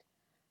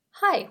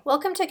Hi,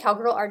 welcome to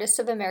Cowgirl Artists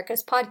of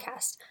America's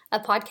podcast, a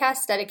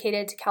podcast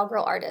dedicated to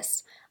cowgirl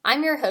artists.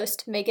 I'm your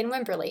host, Megan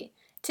Wimberly.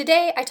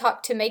 Today, I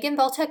talked to Megan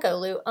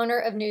Beltekoglu, owner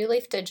of New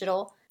Leaf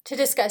Digital, to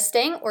discuss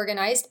staying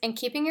organized and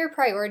keeping your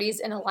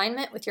priorities in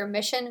alignment with your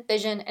mission,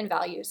 vision, and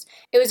values.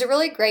 It was a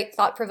really great,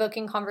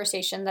 thought-provoking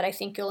conversation that I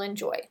think you'll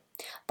enjoy.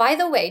 By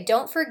the way,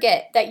 don't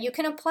forget that you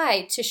can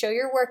apply to show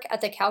your work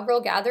at the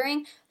Cowgirl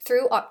Gathering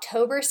through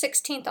October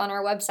 16th on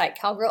our website,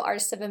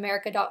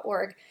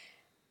 cowgirlartistsofamerica.org.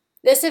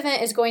 This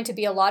event is going to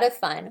be a lot of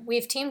fun.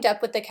 We've teamed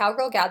up with the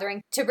Cowgirl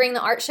Gathering to bring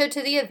the art show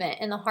to the event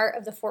in the heart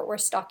of the Fort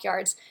Worth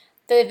Stockyards.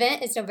 The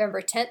event is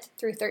November 10th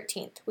through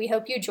 13th. We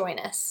hope you join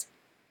us.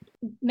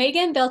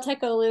 Megan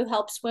Beltekoglu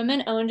helps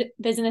women-owned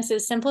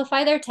businesses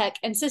simplify their tech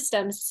and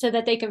systems so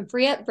that they can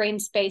free up brain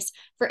space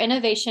for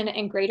innovation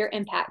and greater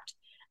impact.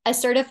 A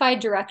certified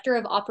director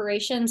of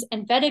operations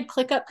and vetted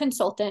ClickUp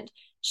consultant,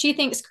 she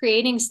thinks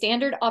creating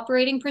standard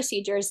operating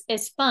procedures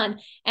is fun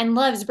and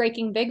loves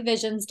breaking big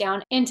visions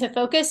down into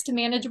focused,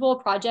 manageable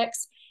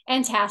projects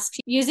and tasks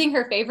using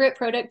her favorite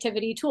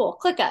productivity tool,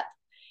 ClickUp.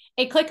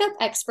 A ClickUp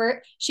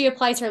expert, she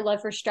applies her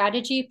love for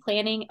strategy,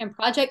 planning, and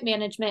project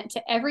management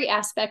to every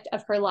aspect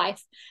of her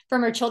life,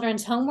 from her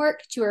children's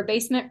homework to her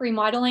basement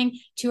remodeling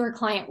to her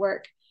client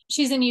work.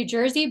 She's a New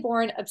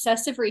Jersey-born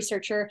obsessive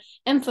researcher,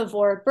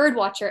 infovore,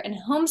 birdwatcher, and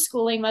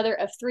homeschooling mother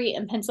of 3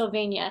 in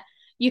Pennsylvania.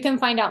 You can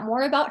find out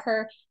more about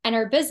her and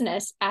her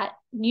business at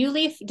New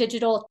Leaf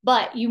Digital,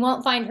 but you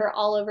won't find her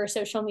all over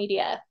social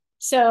media.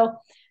 So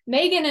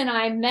Megan and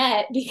I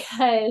met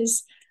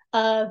because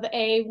of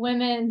a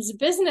women's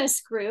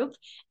business group,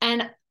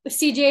 and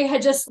CJ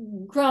had just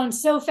grown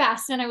so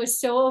fast and I was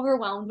so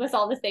overwhelmed with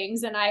all the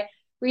things, and I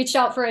reached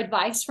out for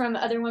advice from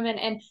other women.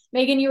 And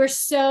Megan, you were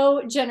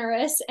so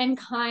generous and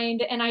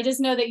kind, and I just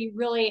know that you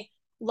really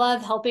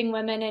love helping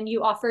women, and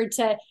you offered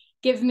to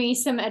give me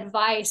some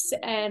advice.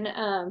 And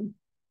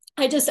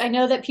I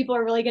know that people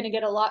are really going to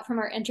get a lot from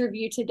our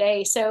interview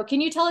today. So can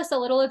you tell us a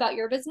little about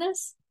your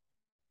business?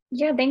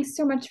 Yeah, thanks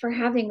so much for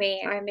having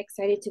me. I'm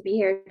excited to be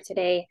here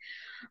today.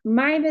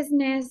 My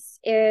business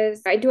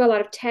is I do a lot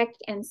of tech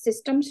and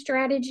system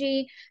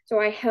strategy. So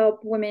I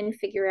help women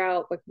figure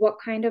out like what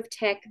kind of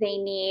tech they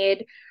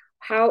need,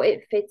 how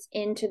it fits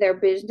into their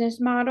business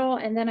model,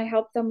 and then I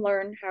help them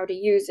learn how to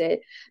use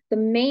it. The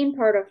main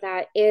part of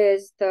that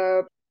is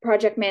the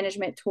project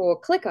management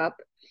tool ClickUp,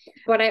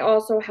 but I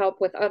also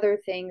help with other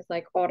things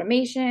like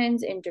automations,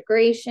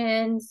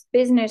 integrations,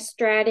 business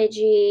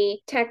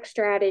strategy, tech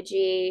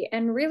strategy,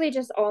 and really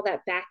just all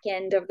that back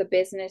end of the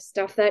business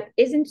stuff that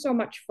isn't so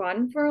much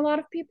fun for a lot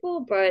of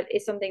people, but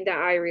is something that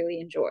I really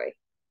enjoy.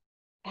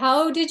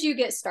 How did you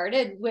get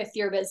started with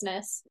your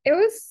business? It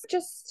was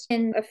just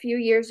in a few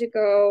years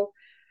ago,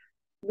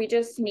 we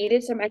just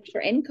needed some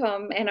extra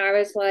income, and I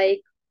was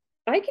like,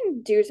 I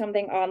can do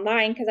something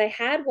online because I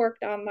had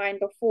worked online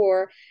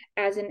before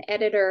as an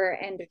editor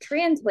and a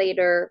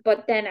translator.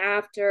 But then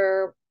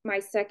after my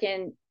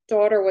second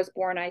daughter was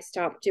born, I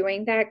stopped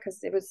doing that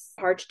because it was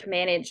hard to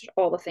manage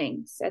all the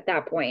things at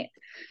that point.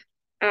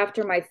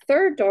 After my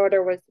third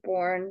daughter was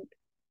born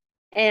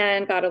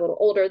and got a little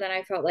older, then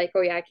I felt like,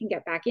 oh, yeah, I can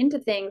get back into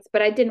things,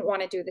 but I didn't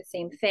want to do the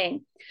same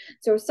thing.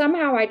 So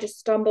somehow I just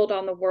stumbled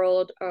on the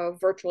world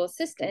of virtual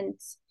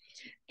assistants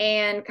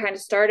and kind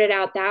of started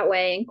out that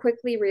way and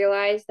quickly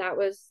realized that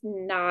was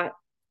not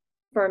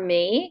for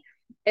me.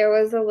 It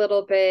was a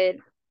little bit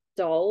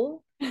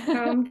dull.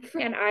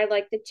 And I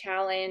like the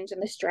challenge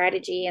and the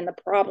strategy and the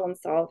problem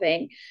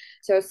solving.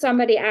 So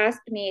somebody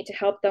asked me to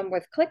help them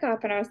with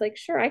ClickUp, and I was like,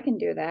 sure, I can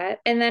do that.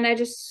 And then I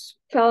just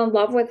fell in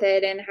love with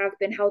it and have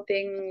been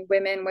helping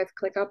women with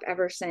ClickUp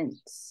ever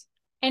since.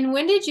 And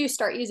when did you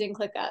start using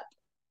ClickUp?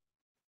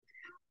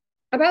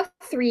 About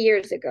 3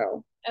 years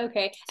ago.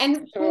 Okay.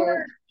 And So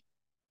for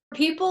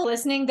people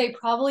listening, they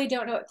probably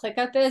don't know what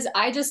ClickUp is.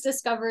 I just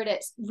discovered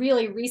it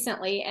really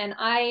recently and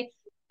I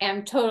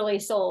am totally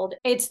sold.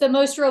 It's the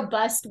most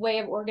robust way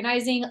of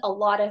organizing a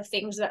lot of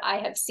things that I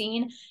have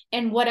seen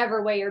in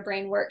whatever way your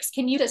brain works.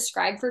 Can you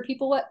describe for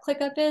people what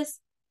ClickUp is?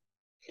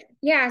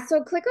 yeah,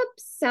 so ClickUp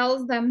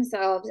sells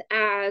themselves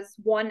as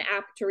one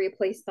app to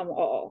replace them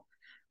all.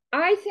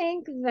 I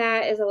think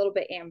that is a little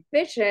bit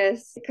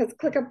ambitious because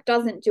ClickUp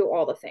doesn't do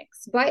all the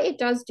things, but it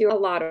does do a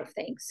lot of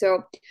things.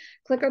 So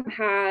ClickUp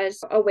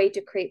has a way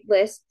to create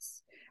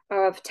lists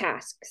of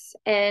tasks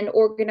and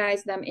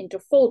organize them into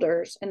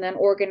folders and then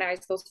organize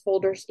those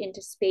folders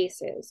into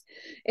spaces.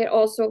 It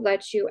also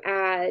lets you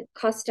add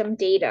custom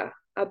data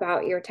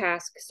about your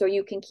task so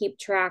you can keep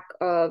track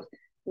of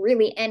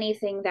really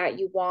anything that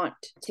you want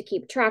to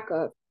keep track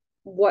of.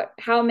 What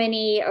how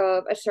many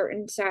of a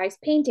certain size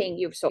painting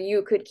you've sold,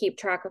 you could keep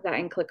track of that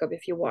in ClickUp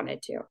if you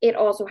wanted to. It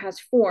also has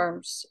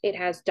forms, it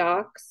has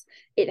docs,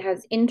 it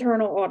has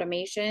internal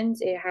automations,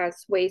 it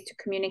has ways to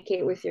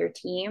communicate with your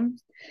team,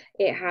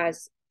 it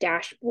has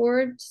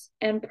dashboards,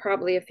 and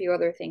probably a few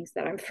other things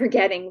that I'm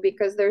forgetting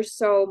because there's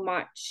so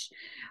much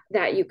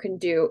that you can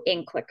do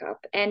in ClickUp,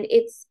 and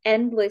it's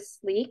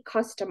endlessly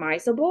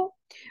customizable,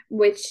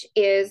 which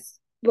is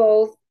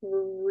both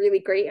really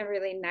great and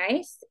really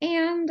nice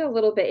and a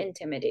little bit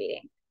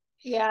intimidating.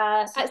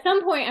 Yeah, at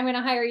some point I'm going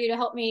to hire you to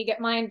help me get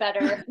mine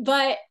better.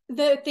 But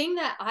the thing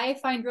that I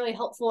find really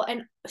helpful,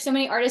 and so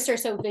many artists are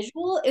so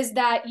visual, is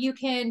that you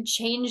can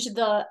change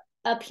the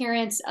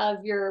appearance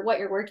of your what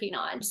you're working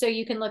on. So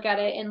you can look at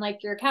it in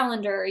like your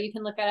calendar, or you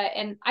can look at it,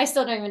 and I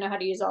still don't even know how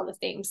to use all the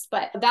things,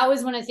 but that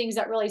was one of the things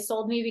that really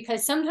sold me,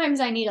 because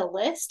sometimes I need a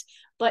list,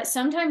 but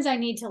sometimes I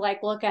need to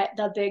like look at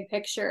the big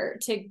picture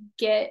to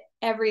get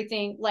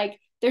everything like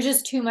there's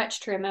just too much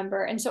to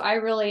remember. And so I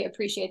really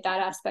appreciate that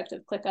aspect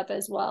of ClickUp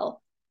as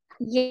well.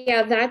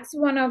 Yeah, that's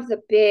one of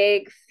the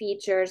big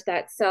features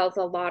that sells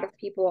a lot of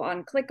people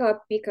on ClickUp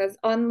because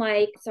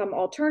unlike some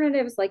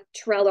alternatives like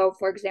Trello,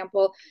 for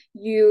example,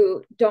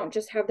 you don't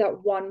just have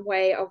that one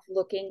way of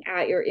looking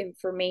at your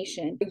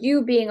information.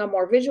 You being a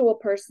more visual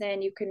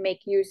person, you can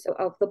make use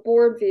of the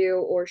board view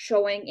or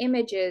showing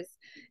images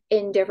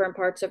in different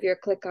parts of your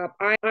ClickUp.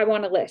 I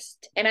want a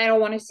list and I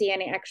don't want to see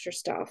any extra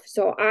stuff.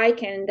 So I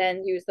can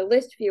then use the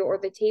list view or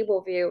the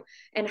table view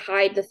and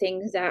hide the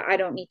things that I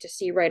don't need to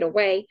see right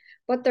away,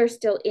 but they're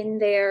still in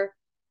there.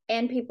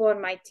 And people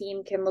on my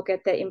team can look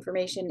at the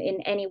information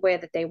in any way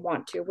that they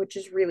want to, which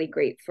is really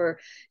great for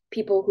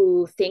people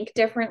who think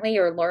differently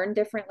or learn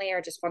differently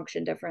or just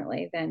function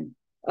differently than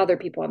other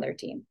people on their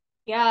team.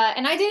 Yeah.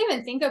 And I didn't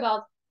even think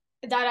about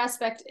that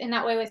aspect in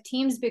that way with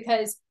teams,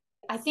 because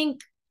I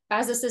think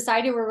as a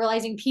society, we're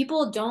realizing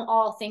people don't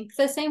all think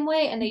the same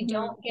way and they Mm-hmm.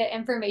 don't get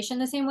information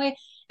the same way.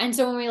 And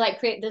so when we like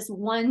create this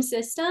one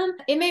system,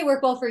 it may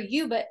work well for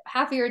you, but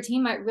half of your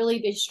team might really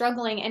be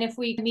struggling. And if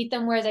we meet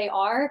them where they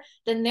are,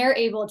 then they're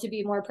able to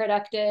be more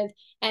productive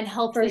and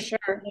help For the team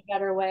in sure. a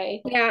better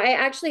way. Yeah,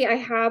 I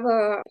have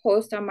a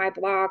post on my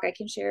blog. I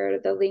can share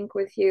the link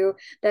with you.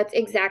 That's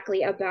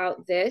exactly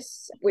about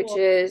this, which Cool.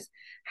 is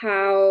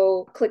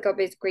how ClickUp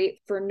is great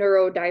for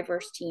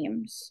neurodiverse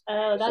teams.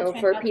 Oh, that's So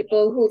for fantastic.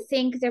 people who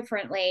think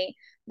differently,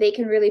 they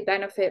can really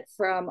benefit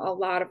from a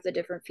lot of the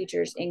different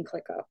features in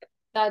ClickUp.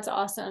 That's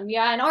awesome.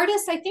 Yeah. And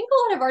artists, I think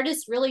a lot of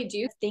artists really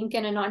do think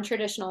in a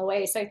non-traditional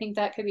way. So I think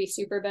that could be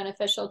super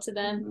beneficial to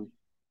them.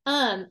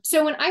 Mhm.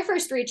 So when I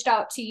first reached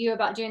out to you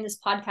about doing this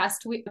podcast,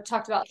 we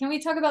talked about, can we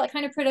talk about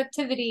kind of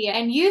productivity?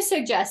 And you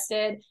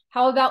suggested,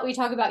 how about we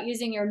talk about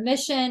using your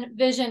mission,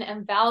 vision,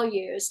 and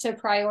values to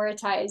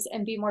prioritize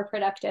and be more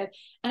productive?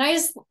 And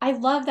I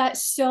love that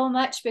so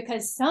much,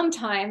 because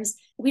sometimes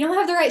we don't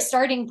have the right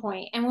starting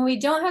point. And when we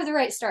don't have the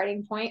right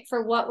starting point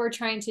for what we're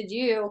trying to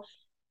do,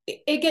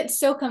 it gets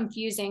so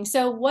confusing.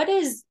 So what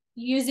is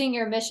using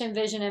your mission,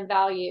 vision, and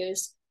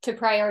values to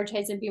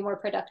prioritize and be more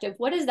productive?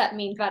 What does that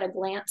mean at a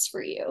glance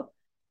for you?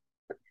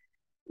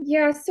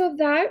 Yeah, so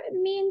that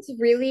means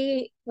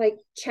really like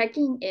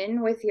checking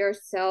in with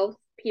yourself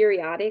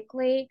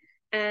periodically.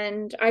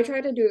 And I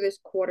try to do this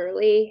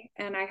quarterly,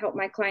 and I help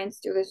my clients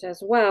do this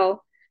as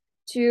well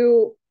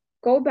to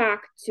go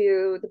back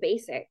to the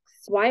basics.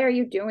 Why are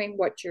you doing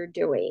what you're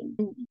doing?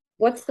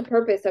 What's the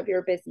purpose of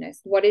your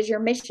business? What is your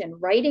mission?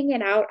 Writing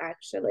it out,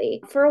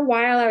 actually. For a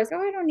while, I was, oh,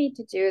 I don't need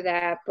to do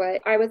that.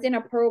 But I was in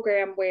a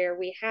program where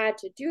we had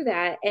to do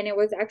that. And it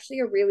was actually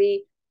a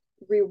really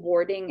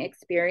rewarding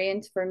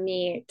experience for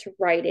me to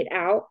write it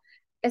out,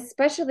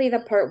 especially the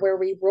part where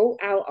we wrote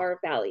out our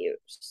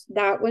values.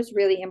 That was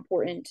really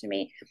important to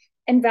me.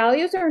 And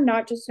values are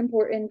not just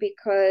important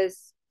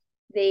because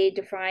they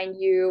define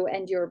you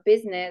and your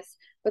business,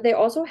 but they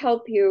also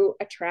help you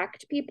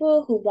attract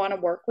people who want to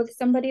work with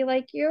somebody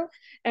like you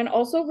and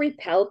also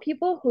repel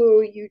people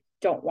who you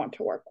don't want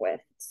to work with.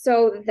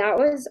 So that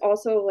was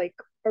also like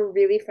a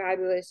really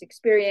fabulous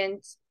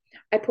experience.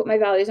 I put my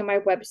values on my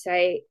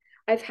website.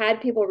 I've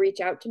had people reach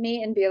out to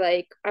me and be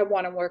like, I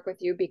want to work with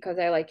you because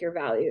I like your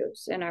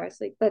values. And I was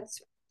like,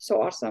 that's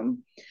so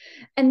awesome.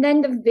 And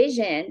then the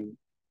vision,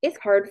 it's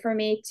hard for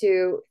me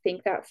to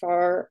think that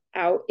far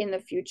out in the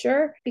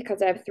future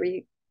because I have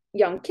three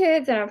young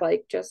kids and I'm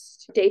like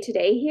just day to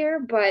day here.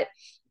 But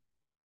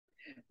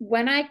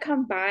when I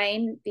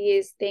combine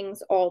these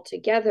things all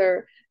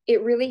together,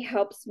 it really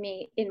helps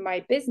me in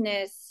my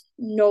business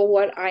know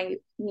what I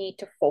need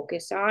to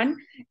focus on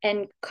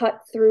and cut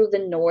through the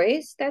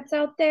noise that's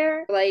out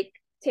there. Like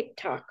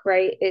TikTok,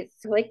 right?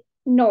 It's like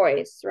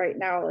noise right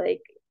now.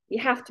 Like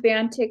you have to be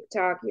on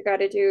TikTok, you got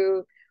to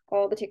do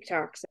all the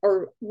TikToks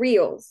or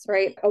reels,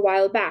 right? A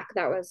while back,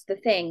 that was the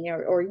thing,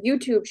 or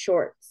YouTube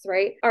shorts,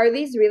 right? Are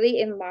these really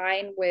in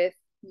line with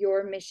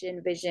your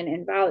mission, vision,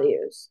 and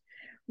values?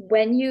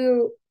 When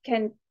you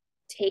can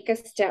take a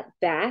step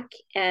back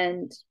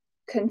and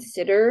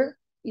consider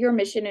your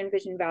mission and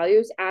vision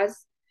values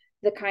as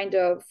the kind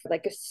of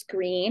like a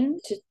screen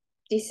to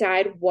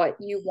decide what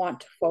you want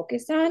to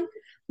focus on,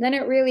 then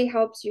it really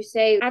helps you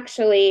say,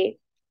 actually,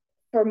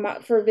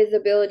 for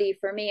visibility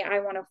for me, I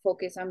want to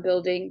focus on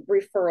building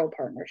referral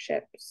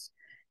partnerships.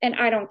 And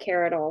I don't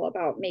care at all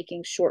about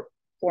making short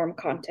form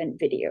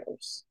content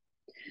videos.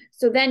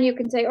 So then you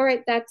can say, all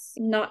right, that's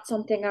not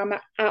something I'm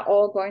at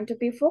all going to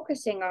be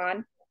focusing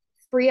on.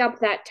 Free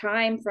up that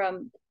time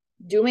from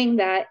doing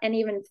that and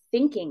even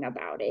thinking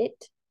about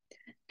it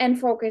and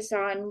focus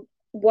on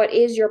what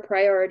is your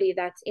priority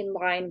that's in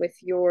line with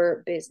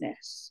your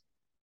business.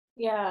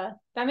 Yeah,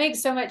 that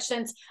makes so much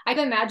sense. I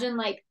can imagine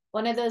like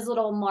one of those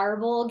little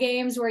marble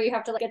games where you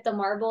have to like get the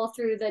marble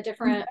through the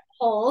different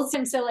holes.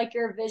 And so like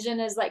your vision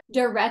is like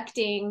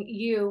directing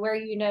you where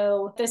you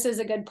know this is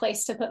a good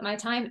place to put my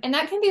time. And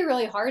that can be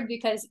really hard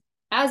because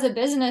as a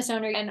business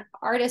owner and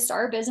artists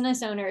are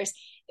business owners,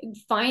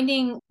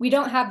 finding we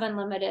don't have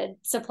unlimited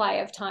supply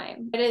of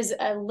time. It is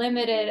a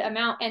limited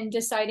amount and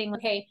deciding,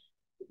 okay,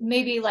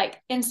 maybe like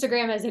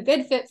Instagram is a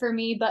good fit for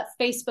me, but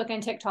Facebook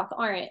and TikTok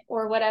aren't,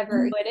 or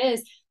whatever it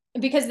is,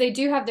 because they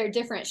do have their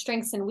different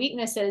strengths and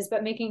weaknesses,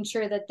 but making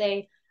sure that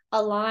they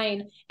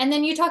align. And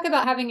then you talk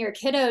about having your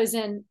kiddos,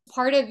 and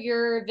part of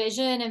your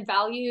vision and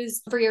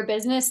values for your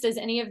business. Does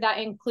any of that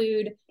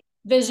include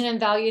vision and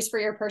values for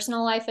your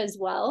personal life as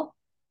well?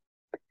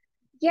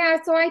 Yeah,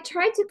 so I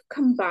tried to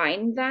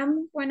combine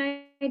them when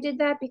I did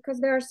that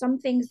because there are some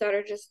things that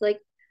are just like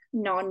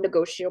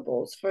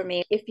non-negotiables for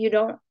me. If you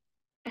don't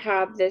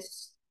have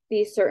these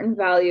certain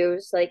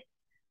values, like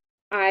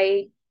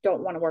I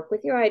don't want to work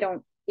with you. I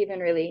don't even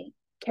really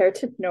care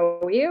to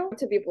know you,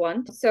 to be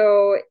blunt.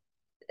 So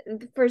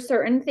for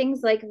certain things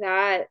like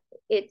that,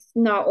 it's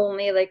not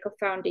only like a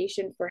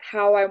foundation for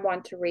how I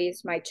want to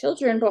raise my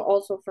children, but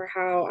also for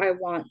how I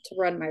want to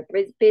run my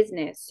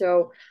business.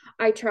 So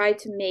I try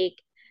to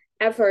make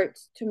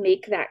efforts to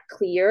make that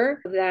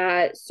clear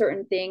that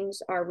certain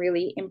things are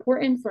really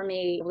important for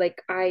me.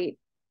 Like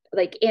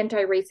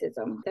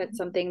anti-racism, that's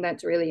something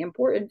that's really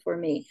important for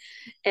me.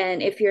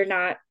 And if you're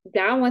not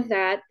down with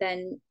that,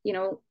 then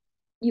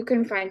you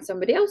can find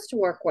somebody else to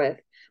work with.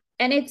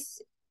 And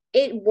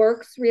it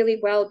works really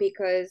well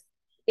because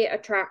it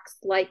attracts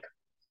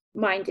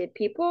like-minded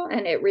people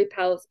and it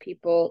repels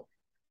people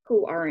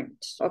who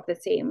aren't of the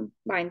same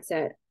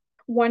mindset.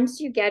 Once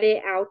you get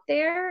it out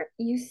there,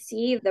 you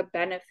see the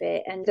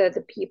benefit and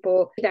the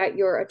people that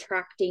you're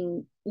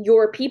attracting,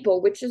 your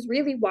people, which is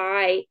really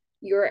why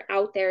you're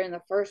out there in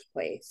the first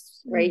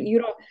place, right?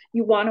 You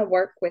want to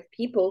work with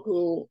people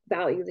who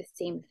value the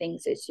same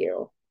things as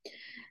you.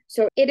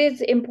 So it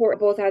is important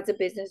both as a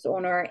business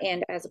owner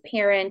and as a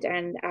parent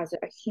and as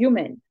a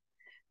human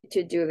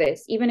to do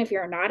this, even if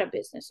you're not a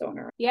business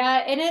owner.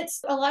 Yeah, and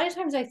it's a lot of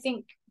times I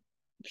think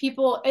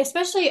people,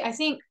 especially I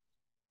think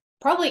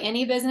probably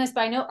any business,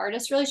 but I know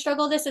artists really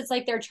struggle with this. It's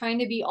like they're trying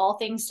to be all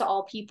things to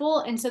all people.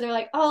 And so they're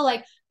like, oh,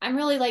 like I'm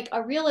really like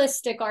a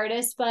realistic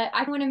artist, but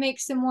I want to make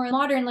some more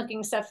modern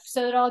looking stuff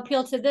so it'll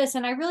appeal to this.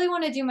 And I really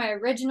want to do my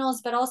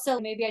originals, but also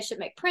maybe I should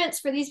make prints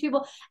for these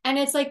people. And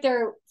it's like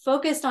they're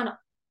focused on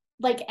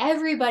like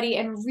everybody,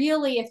 and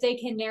really if they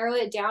can narrow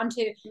it down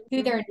to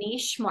who their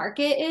niche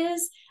market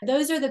is,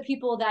 those are the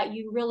people that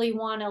you really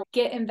want to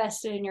get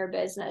invested in your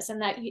business, and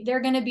that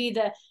they're going to be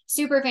the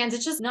super fans.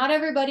 It's just not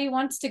everybody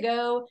wants to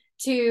go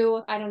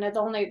to, I don't know,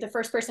 the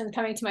first person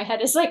coming to my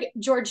head is like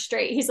George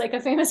Strait. He's like a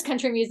famous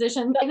country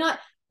musician, but not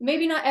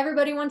maybe not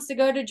everybody wants to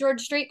go to George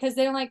Strait because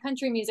they don't like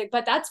country music,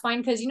 but that's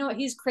fine because you know what,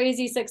 he's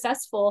crazy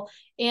successful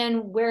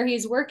in where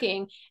he's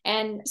working.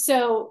 And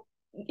so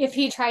if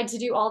he tried to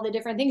do all the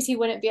different things, he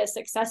wouldn't be as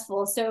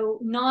successful. So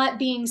not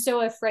being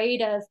so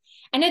afraid of,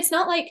 and it's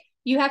not like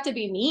you have to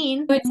be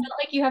mean, but it's not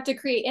like you have to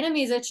create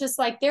enemies. It's just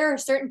like there are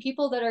certain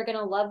people that are going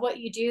to love what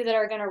you do, that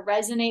are going to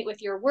resonate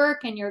with your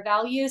work and your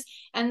values.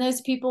 And those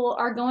people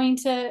are going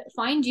to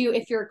find you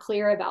if you're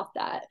clear about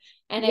that.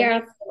 And it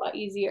makes it a lot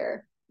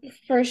easier.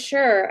 For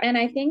sure. And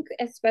I think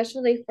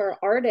especially for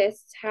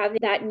artists, having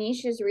that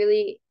niche is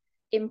really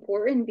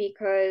important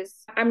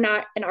because I'm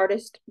not an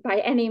artist by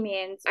any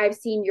means. I've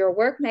seen your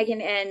work, Megan,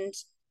 and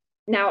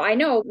now I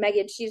know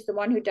Megan, she's the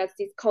one who does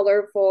these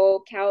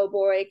colorful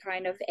cowboy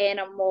kind of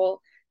animal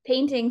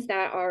paintings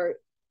that are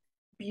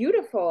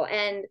beautiful.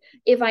 And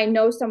if I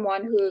know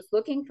someone who's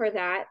looking for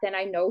that, then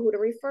I know who to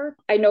refer.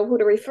 I know who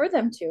to refer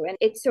them to. And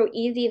it's so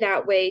easy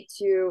that way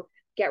to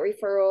get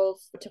referrals,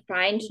 to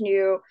find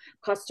new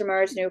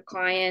customers, new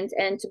clients,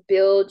 and to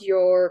build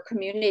your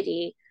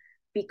community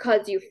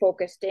because you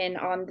focused in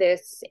on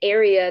this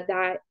area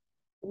that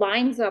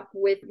lines up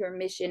with your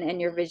mission and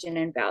your vision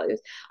and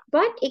values.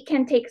 But it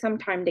can take some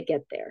time to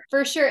get there.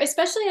 For sure,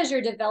 especially as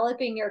you're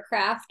developing your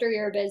craft or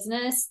your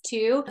business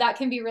too. That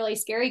can be really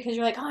scary because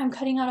you're like, oh, I'm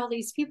cutting out all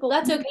these people.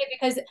 That's okay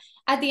because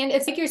at the end,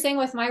 it's like you're saying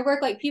with my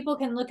work, like people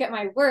can look at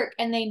my work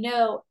and they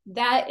know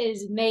that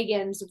is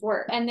Megan's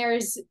work. And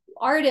there's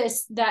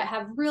artists that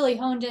have really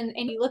honed in,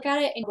 and you look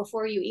at it and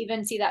before you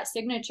even see that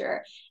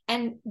signature.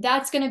 And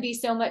that's going to be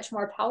so much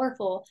more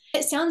powerful.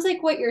 It sounds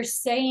like what you're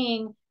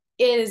saying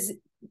is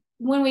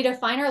when we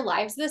define our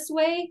lives this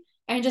way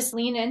and just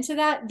lean into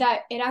that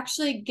it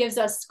actually gives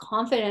us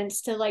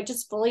confidence to like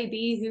just fully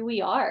be who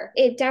we are.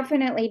 It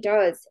definitely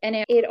does. And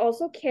it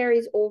also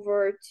carries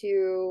over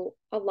to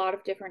a lot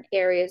of different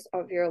areas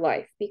of your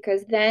life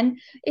because then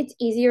it's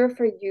easier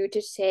for you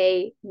to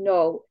say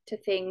no to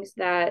things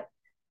that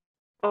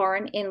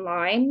aren't in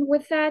line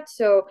with that.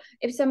 So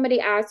if somebody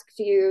asks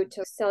you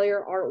to sell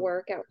your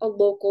artwork at a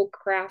local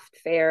craft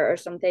fair or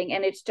something,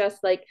 and it's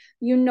just like,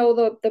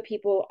 the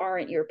people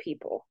aren't your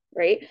people,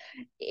 right?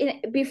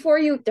 Before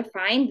you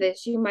defined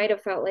this, you might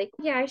have felt like,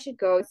 yeah, I should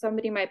go.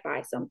 Somebody might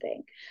buy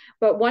something.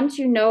 But once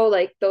you know,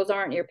 like, those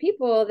aren't your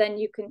people, then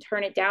you can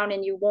turn it down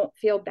and you won't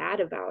feel bad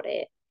about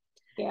it.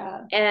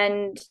 Yeah.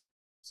 And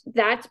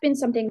that's been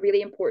something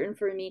really important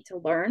for me to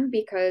learn,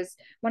 because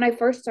when I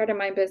first started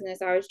my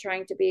business, I was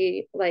trying to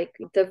be like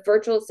the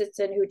virtual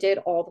assistant who did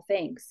all the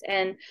things.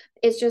 And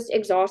it's just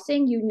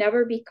exhausting. You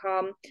never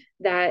become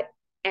that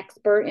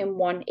expert in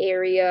one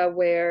area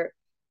where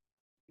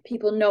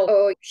people know,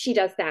 oh, she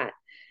does that.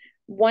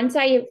 Once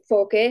I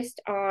focused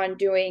on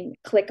doing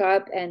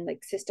ClickUp and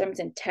like systems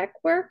and tech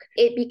work,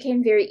 it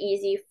became very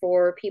easy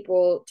for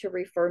people to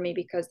refer me,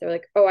 because they're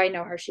like, oh, I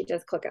know her. She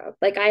does ClickUp.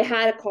 Like, I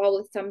had a call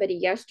with somebody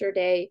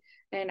yesterday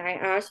and I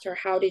asked her,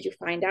 how did you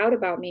find out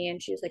about me?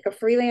 And she's like, a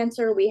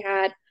freelancer we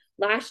had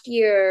last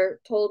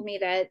year told me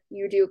that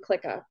you do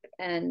ClickUp.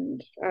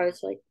 And I was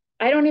like,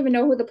 I don't even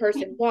know who the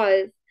person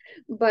was,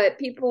 but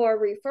people are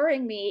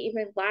referring me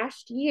even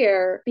last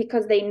year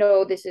because they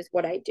know this is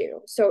what I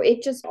do. So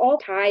it just all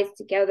ties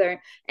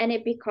together and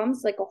it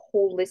becomes like a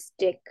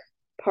holistic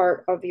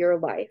part of your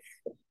life.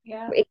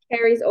 Yeah. It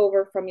carries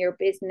over from your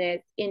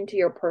business into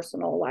your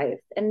personal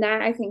life. And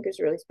that, I think, is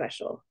really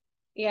special.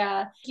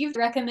 Yeah. You've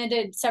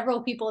recommended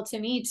several people to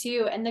me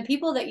too. And the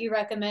people that you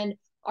recommend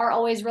are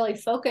always really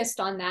focused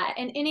on that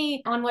and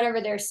on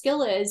whatever their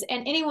skill is.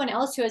 And anyone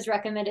else who has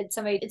recommended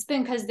somebody, it's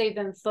been because they've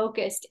been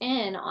focused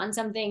in on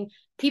something.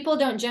 People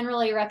don't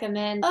generally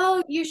recommend,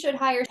 oh, you should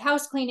hire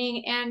house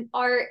cleaning and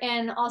art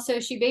and also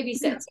she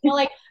babysits.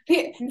 Like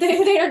they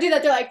don't do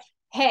that. They're like,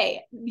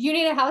 hey, you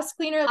need a house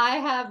cleaner. I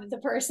have the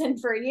person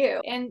for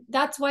you. And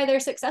that's why they're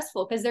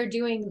successful, because they're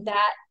doing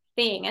that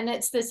thing. And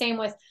it's the same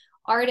with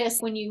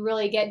artists. When you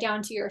really get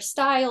down to your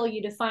style,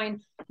 you define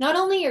not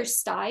only your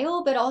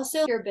style but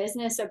also your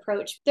business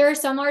approach. There are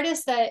some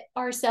artists that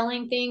are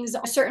selling things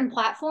on certain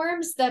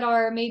platforms that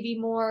are maybe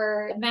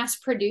more mass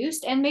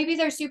produced, and maybe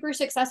they're super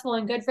successful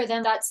and good for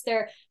them. That's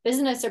their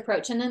business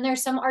approach. And then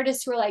there's some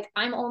artists who are like,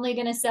 I'm only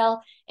going to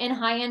sell in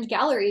high-end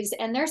galleries,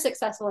 and they're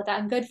successful at that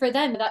and good for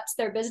them. That's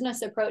their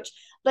business approach.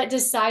 But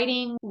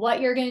deciding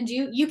what you're going to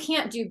do, you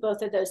can't do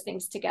both of those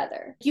things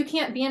together. You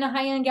can't be in a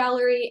high-end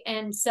gallery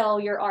and sell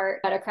your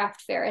art at a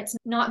craft fair. It's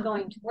not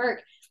going to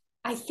work.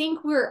 I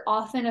think we're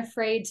often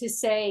afraid to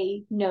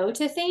say no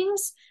to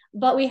things,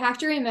 but we have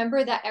to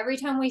remember that every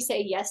time we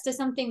say yes to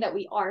something, that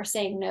we are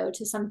saying no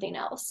to something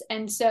else.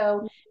 And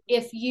so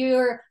if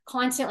you're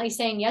constantly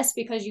saying yes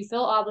because you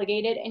feel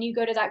obligated and you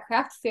go to that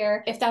craft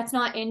fair, if that's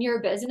not in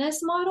your business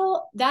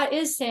model, that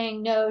is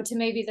saying no to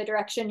maybe the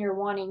direction you're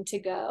wanting to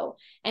go.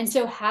 And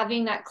so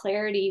having that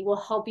clarity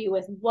will help you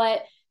with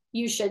what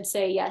you should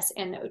say yes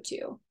and no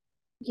to.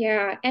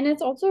 Yeah, and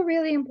it's also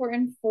really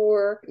important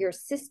for your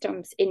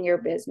systems in your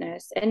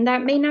business. And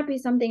that may not be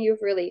something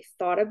you've really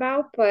thought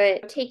about,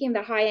 but taking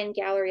the high-end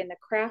gallery and the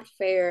craft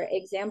fair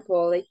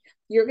example, like,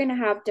 you're going to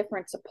have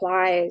different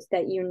supplies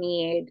that you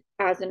need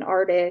as an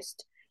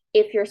artist.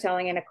 If you're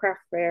selling in a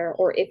craft fair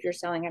or if you're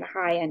selling in a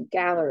high-end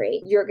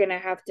gallery, you're going to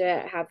have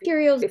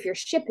materials. If you're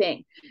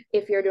shipping,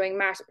 if you're doing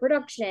mass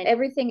production,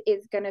 everything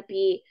is going to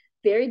be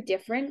very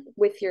different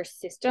with your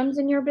systems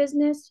in your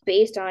business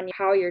based on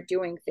how you're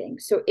doing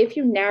things. So if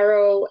you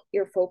narrow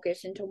your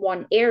focus into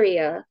one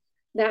area,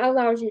 that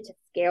allows you to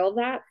scale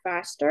that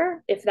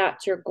faster if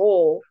that's your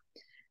goal.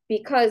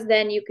 Because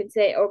then you can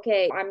say,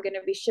 okay, I'm going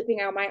to be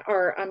shipping out my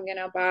art. I'm going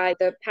to buy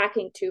the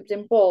packing tubes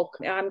in bulk.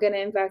 I'm going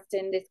to invest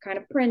in this kind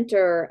of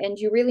printer. And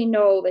you really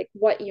know like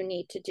what you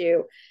need to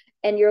do.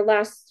 And you're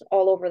less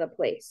all over the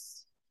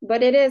place.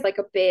 But it is like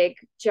a big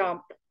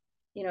jump,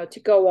 to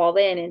go all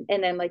in.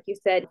 And then, like you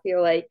said,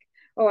 feel like,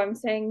 oh, I'm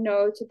saying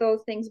no to those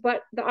things.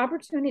 But the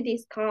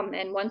opportunities come.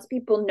 And once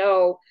people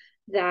know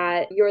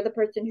that you're the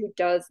person who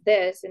does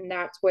this and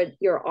that's what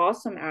you're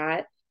awesome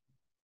at,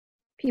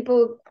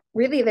 people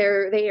really,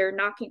 they are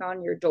knocking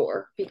on your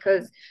door,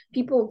 because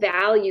people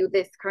value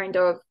this kind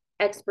of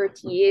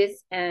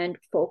expertise and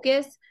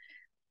focus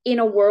in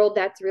a world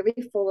that's really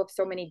full of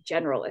so many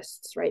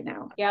generalists right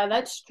now. Yeah,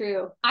 that's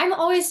true. I'm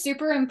always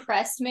super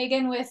impressed,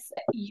 Megan, with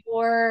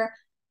your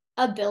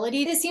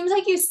ability. It seems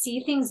like you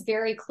see things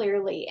very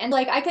clearly. And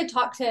like I could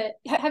talk to,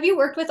 have you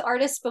worked with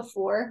artists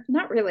before?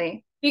 Not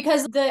really.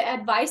 Because the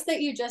advice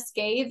that you just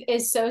gave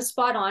is so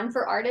spot on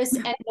for artists.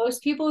 And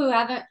most people who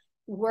haven't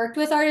worked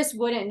with artists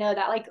wouldn't know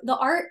that. Like the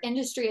art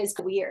industry is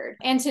weird.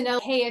 And to know,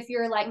 hey, if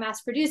you're like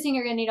mass producing,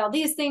 you're going to need all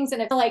these things.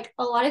 And if like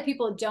a lot of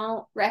people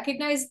don't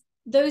recognize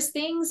those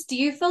things, do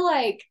you feel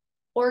like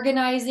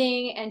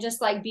organizing and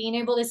just like being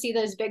able to see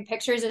those big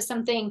pictures is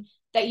something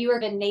that you were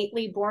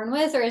innately born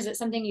with, or is it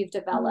something you've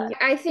developed?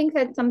 I think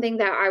that's something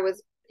that I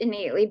was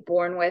innately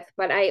born with,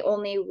 but I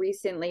only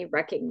recently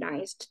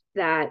recognized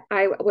that.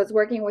 I was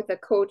working with a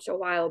coach a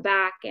while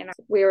back and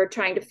we were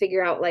trying to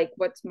figure out like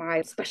what's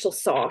my special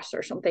sauce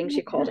or something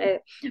she called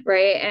it,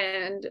 right?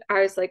 And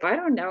I was like, I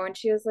don't know. And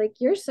she was like,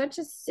 you're such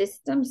a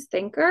systems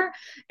thinker.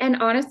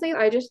 And honestly,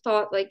 I just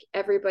thought like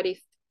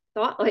everybody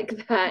thought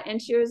like that.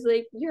 And she was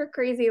like, you're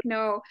crazy.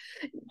 No,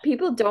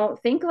 people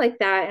don't think like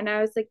that. And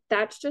I was like,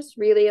 that's just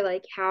really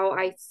like how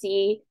I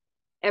see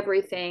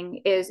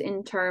everything is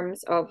in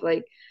terms of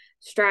like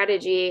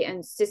strategy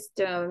and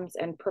systems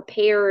and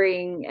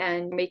preparing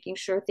and making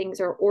sure things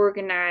are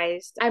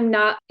organized. I'm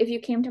not, if you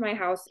came to my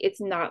house,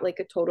 it's not like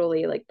a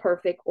totally like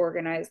perfect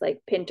organized like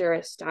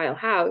Pinterest style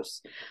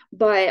house,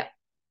 but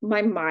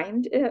my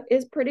mind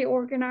is pretty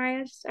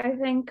organized, I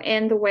think.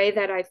 And the way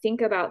that I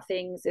think about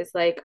things is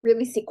like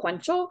really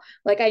sequential.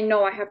 Like I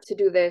know I have to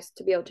do this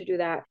to be able to do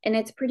that. And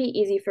it's pretty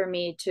easy for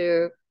me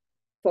to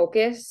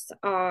focus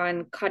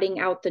on cutting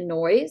out the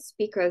noise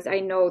because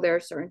I know there are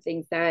certain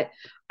things that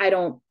I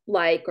don't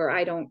like or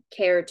I don't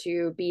care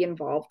to be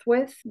involved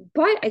with.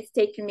 But it's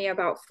taken me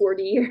about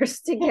 40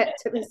 years to get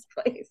to this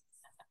place.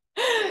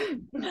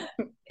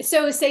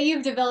 So say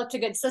you've developed a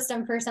good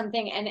system for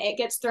something and it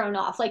gets thrown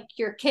off, like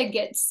your kid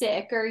gets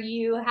sick or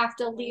you have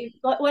to leave,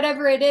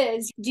 whatever it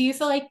is. Do you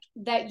feel like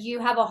that you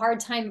have a hard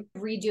time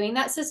redoing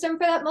that system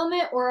for that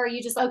moment? Or are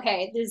you just,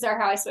 okay, these are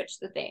how I switch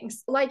the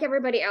things? Like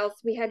everybody else,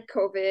 we had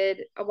COVID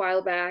a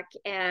while back,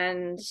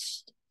 and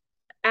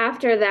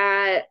after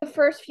that, the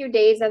first few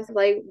days I was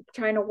like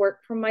trying to work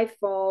from my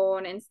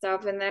phone and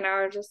stuff, and then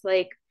I was just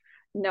like,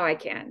 no, I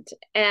can't.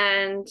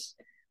 And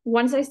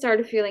once I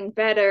started feeling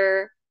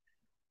better,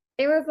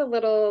 it was a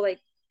little like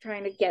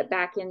trying to get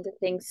back into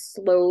things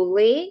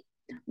slowly.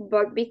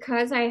 But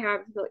because I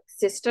have like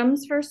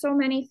systems for so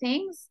many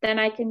things, then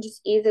I can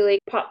just easily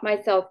pop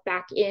myself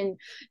back in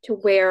to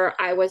where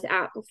I was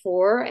at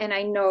before. And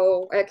I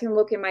know I can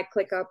look in my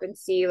ClickUp and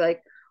see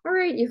like, all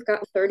right, you've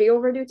got 30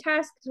 overdue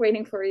tasks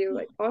waiting for you.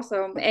 Like,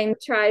 awesome. And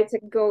try to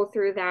go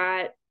through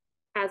that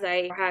as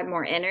I had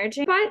more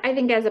energy. But I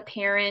think as a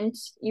parent,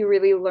 you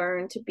really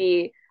learn to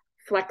be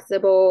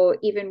flexible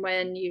even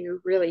when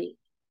you really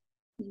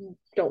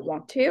don't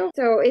want to.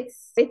 So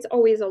it's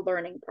always a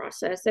learning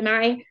process. And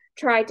I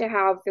try to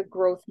have the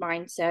growth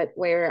mindset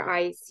where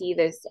I see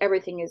this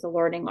everything is a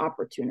learning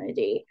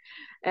opportunity.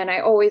 And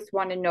I always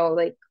want to know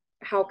like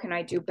how can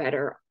I do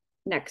better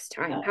next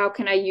time? How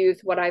can I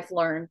use what I've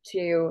learned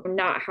to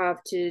not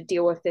have to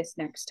deal with this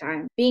next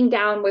time? Being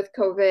down with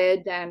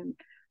COVID, then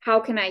how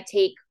can I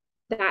take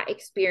that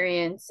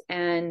experience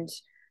and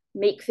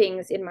make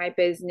things in my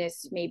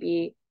business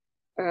maybe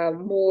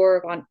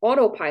more on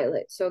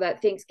autopilot so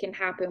that things can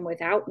happen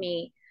without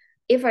me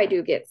if I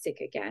do get sick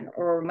again,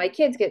 or my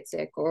kids get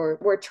sick, or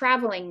we're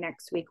traveling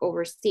next week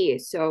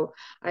overseas. So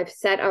I've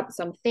set up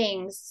some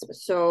things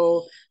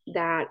so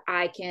that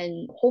I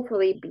can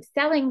hopefully be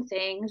selling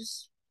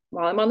things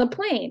while I'm on the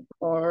plane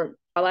or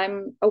while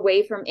I'm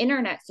away from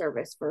internet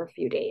service for a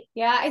few days.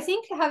 Yeah, I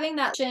think having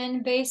that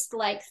based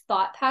like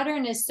thought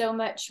pattern is so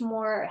much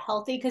more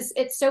healthy because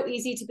it's so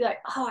easy to be like,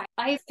 oh,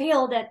 I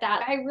failed at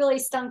that. I really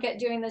stunk at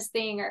doing this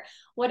thing or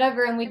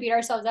whatever. And we beat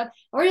ourselves up.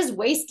 We're just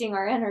wasting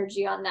our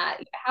energy on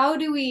that. How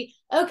do we,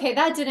 okay,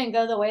 that didn't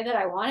go the way that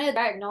I wanted.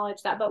 I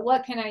acknowledge that. But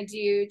what can I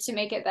do to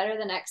make it better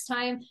the next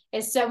time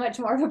is so much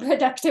more of a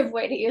productive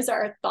way to use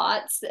our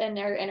thoughts and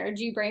our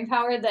energy brain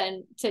power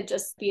than to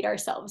just beat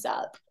ourselves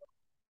up.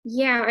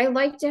 Yeah, I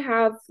like to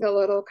have a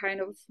little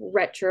kind of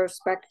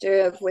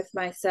retrospective with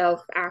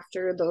myself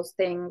after those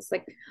things.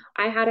 Like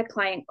I had a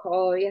client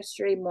call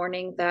yesterday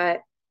morning that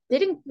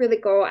didn't really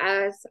go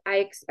as I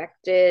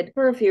expected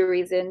for a few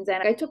reasons.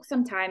 And I took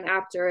some time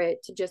after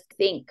it to just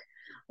think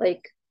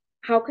like,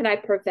 how can I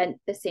prevent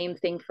the same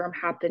thing from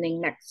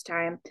happening next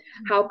time?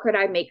 How could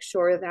I make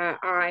sure that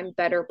I'm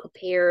better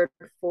prepared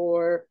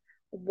for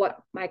what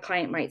my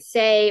client might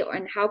say?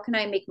 And how can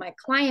I make my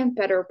client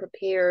better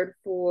prepared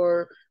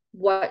for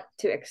what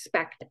to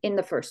expect in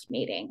the first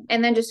meeting,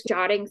 and then just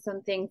jotting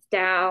some things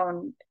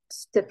down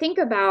to think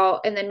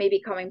about, and then maybe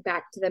coming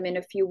back to them in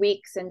a few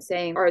weeks and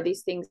saying, are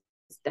these things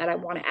that I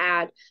want to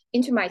add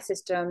into my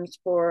systems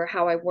for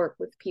how I work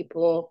with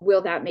people?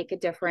 Will that make a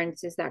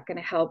difference? Is that going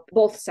to help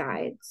both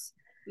sides?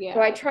 Yeah.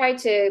 So I try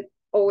to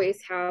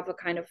always have a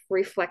kind of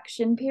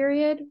reflection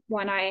period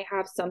when I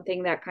have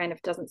something that kind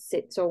of doesn't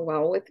sit so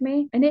well with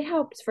me, and it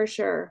helps for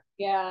sure.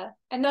 Yeah.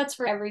 And that's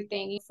for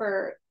everything.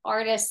 For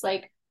artists,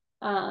 like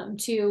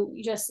to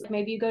just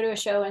maybe you go to a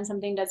show and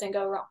something doesn't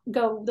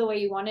go the way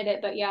you wanted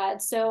it. But yeah,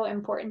 it's so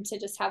important to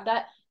just have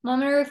that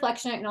moment of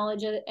reflection,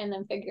 acknowledge it, and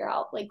then figure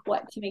out like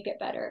what to make it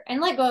better and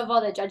let go of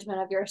all the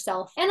judgment of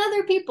yourself and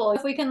other people.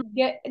 If we can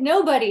get,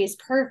 nobody's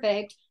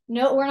perfect.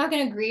 No, we're not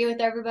going to agree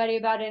with everybody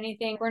about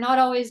anything. We're not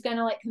always going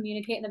to like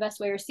communicate in the best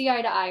way or see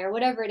eye to eye or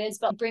whatever it is,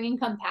 but bringing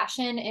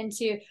compassion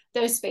into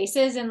those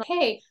spaces and like,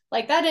 hey,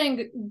 like that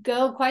didn't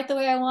go quite the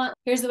way I want.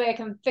 Here's the way I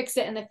can fix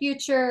it in the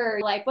future, or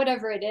like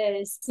whatever it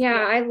is.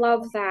 Yeah, I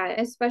love that,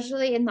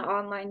 especially in the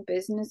online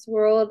business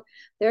world.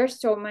 There's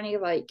so many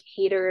like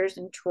haters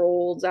and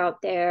trolls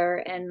out there,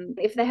 and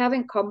if they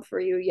haven't come for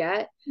you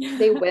yet,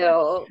 they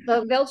will.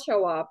 They'll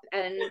show up,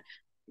 and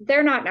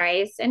they're not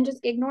nice, and just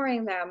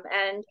ignoring them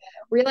and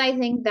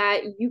realizing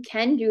that you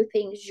can do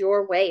things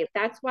your way.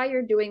 That's why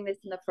you're doing this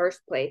in the first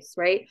place,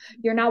 right?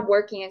 You're not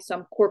working in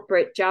some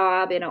corporate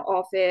job in an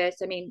office.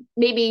 I mean,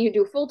 maybe you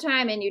do full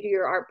time and you do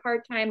your art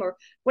part time or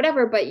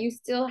whatever, but you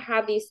still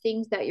have these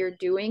things that you're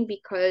doing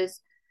because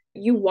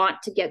you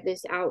want to get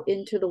this out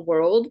into the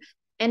world.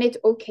 and it's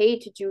okay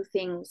to do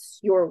things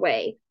your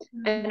way.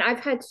 And I've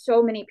had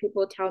so many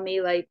people tell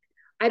me, like,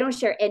 I don't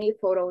share any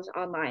photos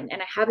online,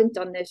 and I haven't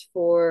done this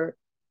for,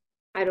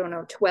 I don't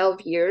know,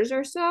 12 years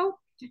or so.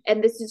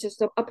 And this is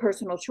just a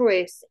personal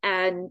choice.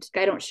 And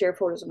I don't share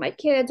photos of my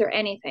kids or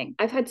anything.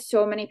 I've had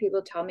so many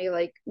people tell me,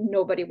 like,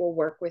 nobody will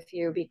work with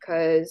you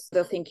because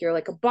they'll think you're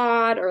like a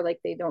bot, or like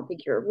they don't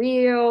think you're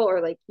real,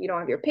 or like you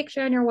don't have your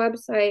picture on your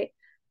website.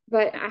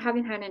 But I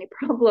haven't had any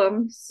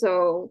problems.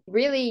 So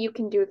really, you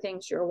can do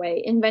things your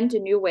way, invent a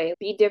new way,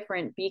 be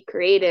different, be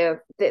creative.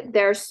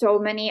 There are so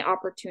many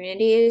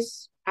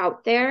opportunities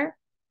out there,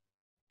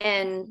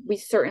 and we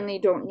certainly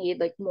don't need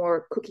like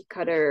more cookie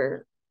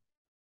cutter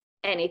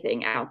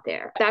anything out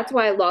there. That's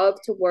why I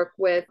love to work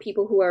with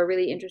people who are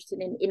really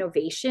interested in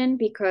innovation,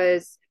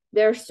 because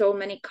there are so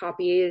many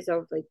copies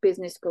of like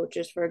business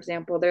coaches, for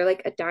example. They're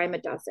like a dime a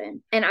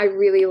dozen. And I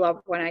really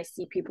love when I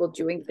see people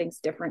doing things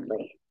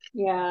differently.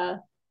 Yeah.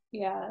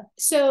 Yeah.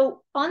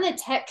 So on the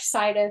tech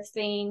side of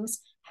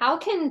things, how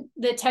can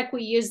the tech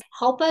we use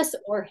help us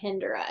or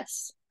hinder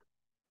us?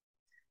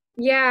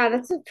 Yeah,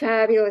 that's a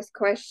fabulous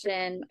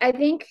question. I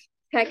think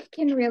tech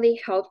can really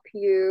help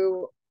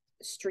you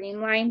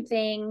streamline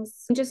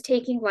things. Just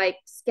taking like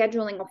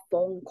scheduling a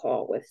phone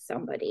call with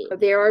somebody.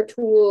 There are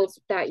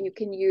tools that you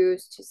can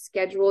use to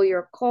schedule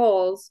your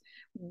calls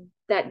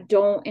that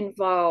don't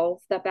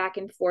involve the back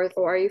and forth.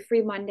 Or, are you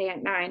free Monday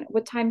at 9?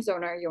 What time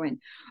zone are you in?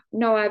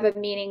 No, I have a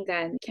meeting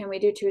then. Can we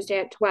do Tuesday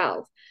at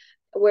 12?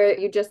 Where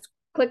you just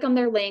click on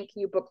their link,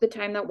 you book the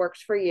time that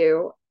works for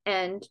you,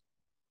 and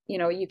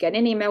you get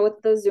an email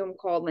with the Zoom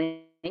call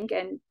link,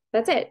 and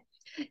that's it.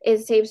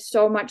 It saves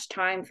so much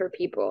time for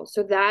people.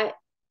 So that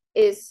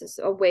is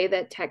a way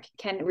that tech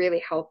can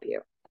really help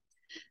you.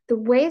 The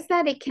ways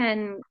that it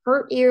can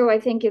hurt you, I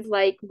think, is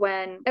like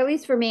when, at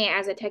least for me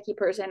as a techie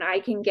person, I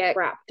can get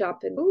wrapped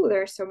up in, ooh,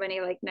 there's so many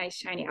like nice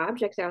shiny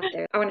objects out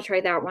there. I want to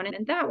try that one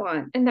and that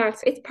one. And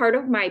it's part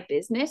of my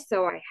business.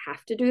 So I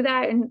have to do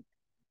that, and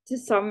to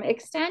some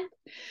extent.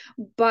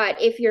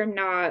 But if you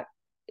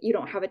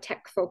don't have a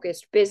tech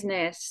focused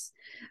business,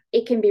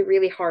 it can be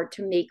really hard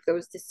to make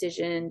those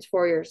decisions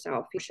for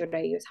yourself. Should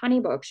I use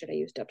Honeybook? Should I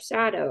use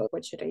Dubsado?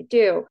 What should I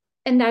do?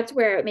 And that's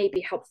where it may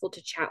be helpful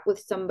to chat with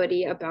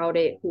somebody about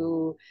it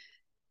who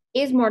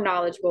is more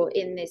knowledgeable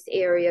in this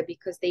area,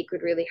 because they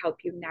could really help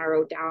you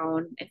narrow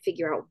down and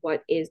figure out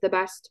what is the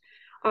best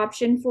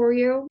option for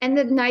you. And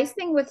the nice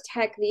thing with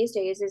tech these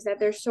days is that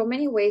there's so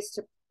many ways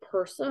to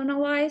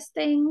personalize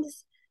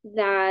things,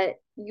 that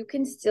you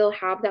can still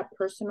have that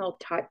personal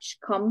touch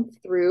come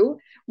through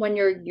when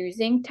you're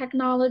using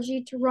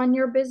technology to run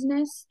your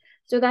business,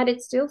 so that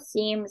it still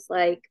seems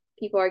like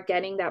people are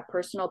getting that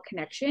personal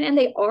connection, and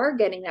they are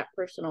getting that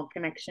personal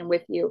connection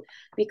with you,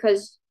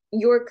 because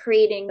you're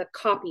creating the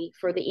copy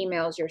for the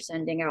emails you're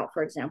sending out,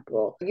 for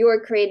example.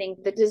 You're creating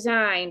the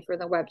design for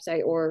the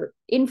website or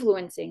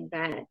influencing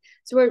that.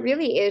 So it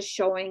really is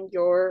showing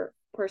your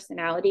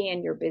personality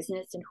and your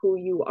business and who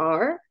you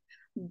are,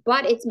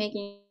 but it's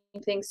making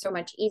things so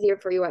much easier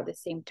for you at the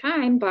same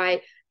time by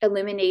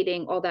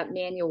eliminating all that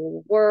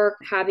manual work,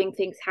 having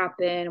things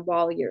happen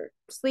while you're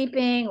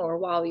sleeping or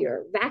while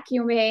you're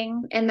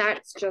vacuuming. And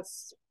that's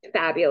just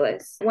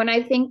fabulous. When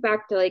I think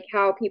back to like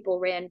how people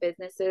ran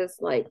businesses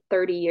like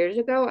 30 years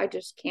ago, I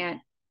can't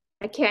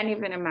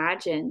even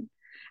imagine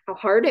how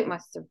hard it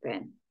must have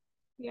been.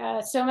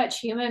 Yeah, so much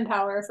human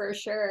power for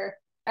sure.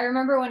 I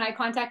remember when I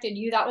contacted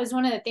you, that was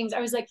one of the things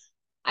I was like,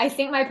 I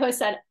think my post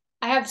said,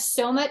 I have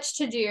so much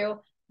to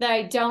do that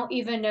I don't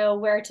even know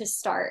where to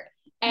start.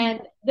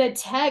 And the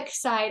tech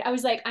side, I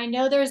was like, I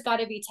know there's got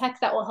to be tech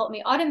that will help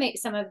me automate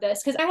some of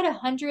this, because I had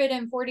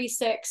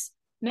 146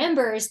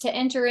 members to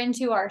enter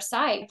into our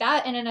site.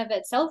 That in and of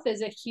itself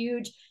is a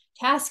huge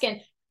task.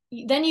 And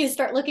then you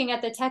start looking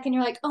at the tech and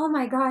you're like, oh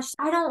my gosh,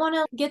 I don't want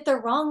to get the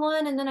wrong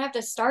one and then I have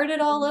to start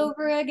it all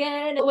over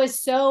again. It was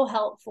so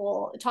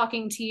helpful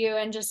talking to you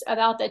and just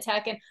about the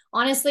tech. And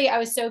honestly, I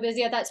was so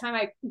busy at that time.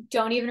 I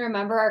don't even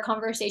remember our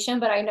conversation,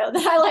 but I know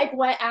that I like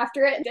went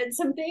after it and did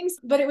some things.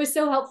 But it was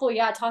so helpful.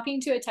 Yeah,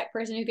 talking to a tech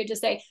person who could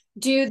just say,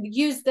 dude,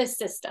 use this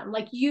system,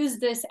 like use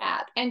this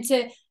app. And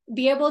to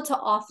be able to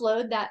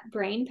offload that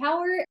brain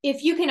power.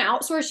 If you can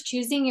outsource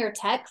choosing your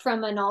tech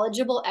from a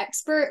knowledgeable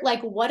expert,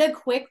 like what a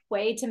quick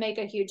way to make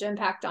a huge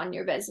impact on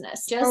your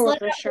business. Just let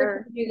for that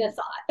sure. do the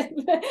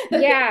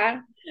thought. Yeah.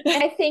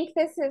 And I think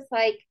this is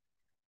like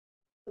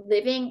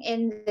living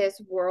in this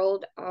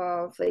world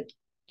of like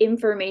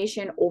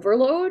information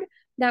overload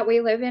that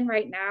we live in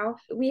right now.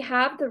 We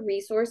have the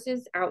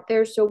resources out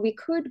there, so we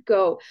could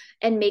go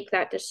and make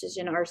that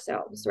decision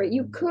ourselves, right?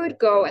 You could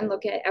go and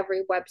look at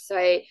every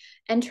website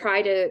and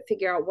try to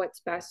figure out what's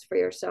best for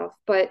yourself.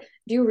 But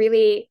do you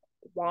really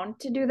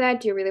want to do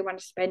that? Do you really want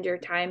to spend your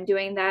time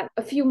doing that?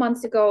 A few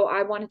months ago,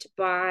 I wanted to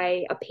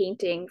buy a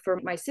painting for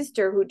my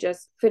sister who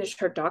just finished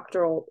her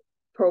doctoral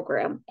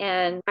program,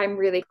 and I'm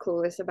really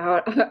clueless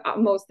about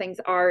most things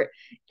art.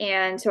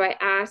 And so I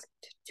asked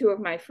two of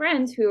my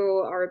friends who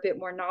are a bit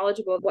more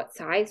knowledgeable, what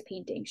size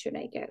painting should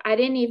I get? I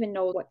didn't even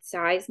know what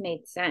size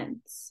made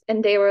sense.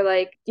 And they were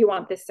like, do you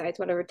want this size,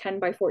 whatever,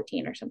 10 by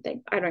 14 or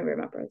something? I don't even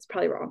remember. It's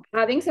probably wrong.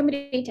 Having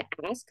somebody to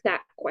ask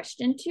that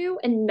question to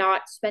and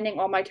not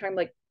spending all my time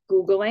like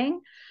Googling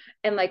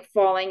and like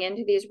falling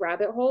into these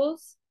rabbit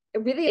holes,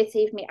 it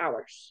saved me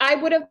hours. I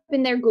would have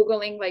been there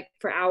Googling like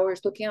for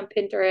hours, looking on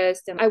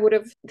Pinterest, and I would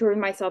have driven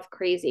myself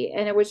crazy.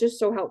 And it was just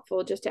so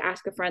helpful just to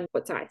ask a friend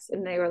what size.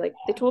 And they were like,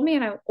 they told me,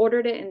 and I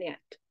ordered it in the end.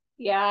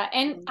 Yeah.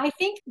 And I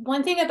think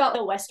one thing about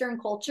the Western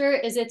culture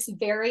is it's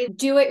very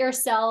do it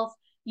yourself.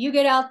 You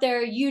get out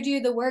there, you do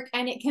the work,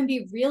 and it can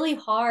be really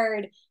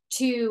hard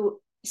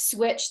to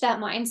switch that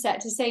mindset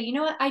to say, you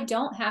know what, I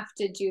don't have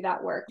to do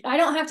that work. I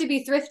don't have to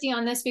be thrifty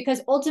on this, because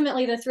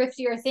ultimately the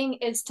thriftier thing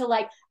is to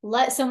like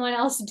let someone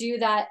else do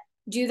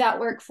that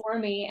work for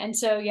me. And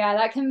so yeah,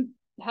 that can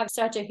have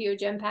such a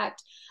huge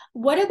impact.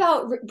 What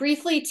about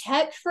briefly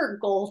tech for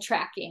goal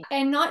tracking,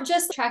 and not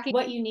just tracking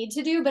what you need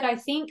to do, but I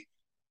think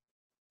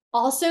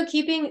also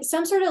keeping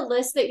some sort of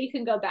list that you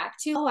can go back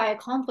to. Oh, I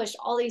accomplished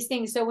all these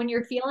things. So when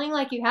you're feeling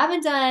like you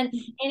haven't done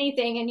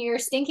anything and you're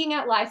stinking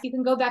at life, you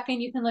can go back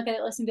and you can look at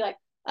it list and be like,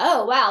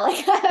 oh wow,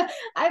 like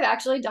I've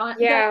actually done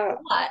Yeah. a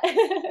lot.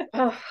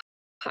 Oh,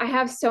 I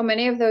have so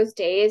many of those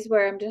days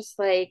where I'm just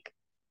like,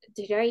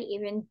 did I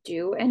even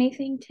do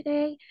anything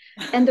today?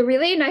 And the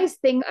really nice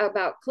thing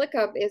about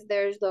ClickUp is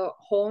there's the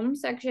home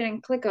section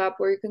in ClickUp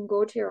where you can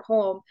go to your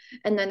home,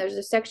 and then there's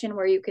a section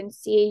where you can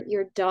see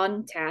your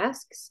done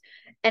tasks,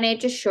 and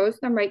it just shows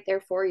them right there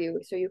for you.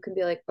 So you can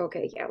be like,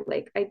 okay, yeah,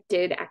 like I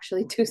did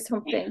actually do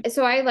something.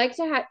 So I like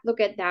to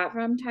look at that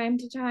from time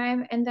to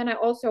time. And then I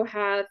also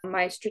have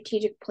my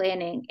strategic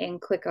planning in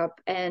ClickUp.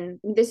 And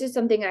this is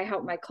something I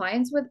help my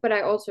clients with, but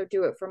I also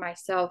do it for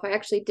myself. I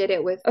actually did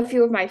it with a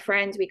few of my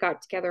friends. We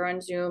got together on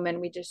Zoom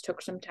and we just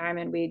took some time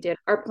and we did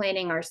our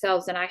planning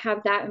ourselves. And I have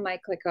that in my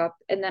ClickUp.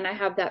 And then I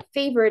have that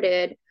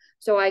favorited,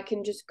 so I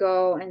can just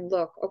go and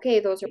look, okay,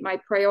 those are my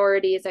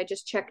priorities. I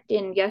just checked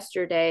in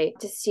yesterday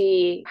to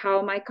see how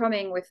am I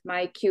coming with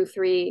my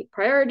Q3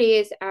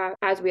 priorities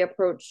as we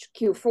approach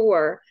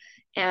Q4.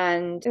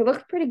 And it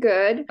looked pretty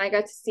good. I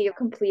got to see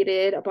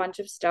completed a bunch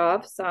of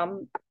stuff.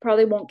 Some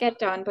probably won't get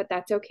done, but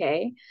that's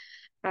okay.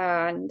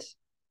 And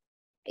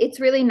it's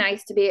really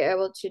nice to be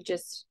able to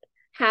just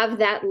have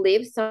that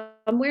live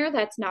somewhere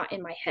that's not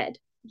in my head.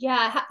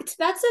 Yeah,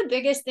 that's the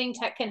biggest thing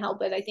tech can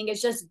help with, I think,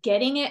 is just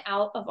getting it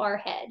out of our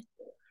head,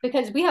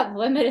 because we have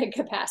limited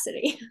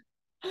capacity.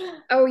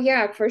 Oh,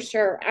 yeah, for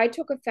sure. I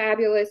took a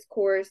fabulous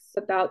course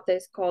about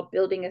this called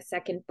Building a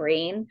Second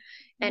Brain,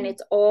 and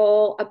it's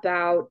all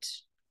about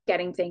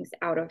getting things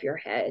out of your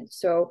head.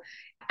 So,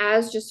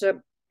 as just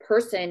a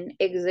person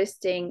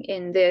existing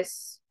in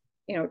this,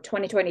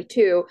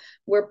 2022,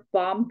 we're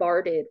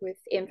bombarded with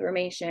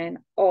information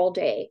all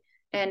day.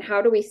 And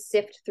how do we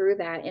sift through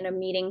that in a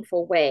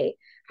meaningful way?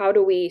 How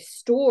do we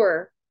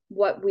store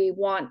what we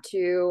want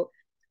to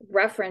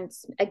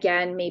reference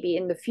again, maybe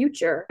in the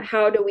future?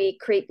 How do we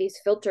create these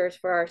filters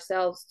for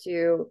ourselves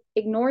to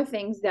ignore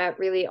things that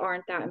really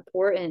aren't that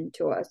important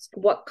to us?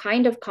 What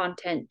kind of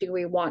content do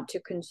we want to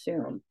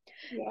consume?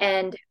 Yeah.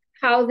 And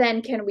how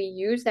then can we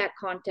use that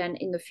content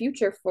in the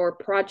future for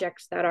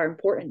projects that are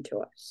important to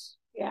us?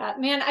 Yeah,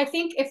 man, I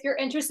think if you're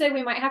interested,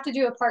 we might have to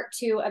do a part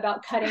 2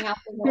 about cutting out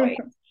the noise.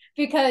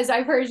 Because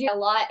I've heard you a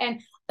lot.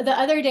 And the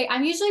other day,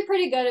 I'm usually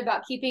pretty good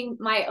about keeping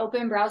my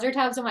open browser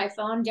tabs on my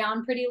phone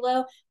down pretty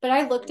low. But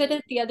I looked at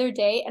it the other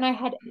day and I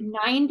had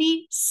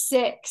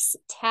 96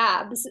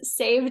 tabs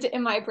saved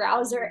in my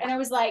browser. And I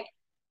was like,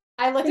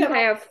 I looked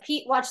at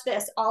Pete, watch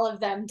this, all of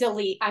them,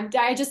 delete.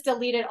 I just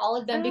deleted all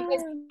of them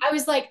because I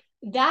was like,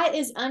 that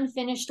is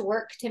unfinished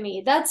work to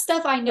me. That's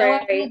stuff I know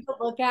I need to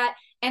look at.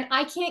 And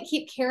I can't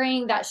keep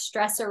carrying that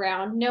stress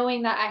around,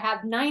 knowing that I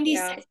have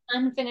 96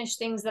 unfinished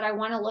things that I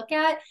want to look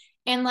at,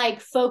 and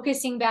like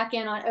focusing back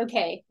in on,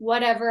 okay,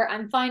 whatever,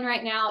 I'm fine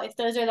right now. If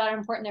those are that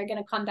important, they're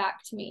going to come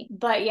back to me.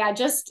 But yeah,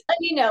 just let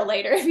me know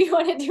later if you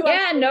want to do it.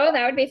 Yeah, no,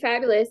 that would be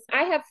fabulous.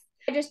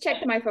 I just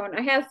checked my phone.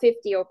 I have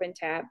 50 open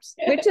tabs,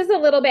 which is a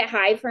little bit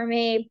high for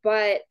me,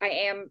 but I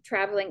am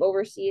traveling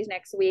overseas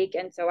next week.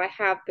 And so I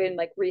have been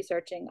like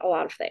researching a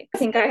lot of things. I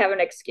think I have an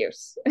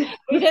excuse.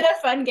 We did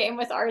a fun game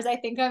with ours. I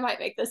think I might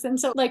make this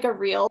into like a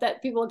reel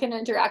that people can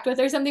interact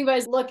with or something,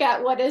 but look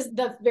at what is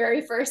the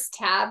very first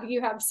tab you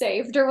have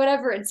saved or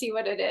whatever and see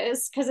what it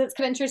is. Cause it's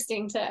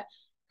interesting to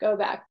go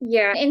back.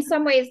 Yeah. In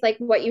some ways, like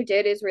what you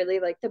did is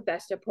really like the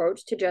best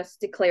approach, to just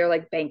declare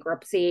like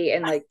bankruptcy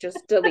and like just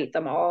delete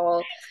them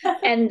all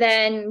and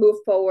then move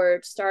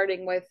forward,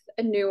 starting with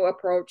a new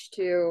approach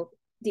to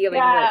dealing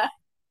with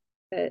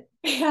it.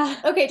 Yeah.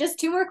 Okay.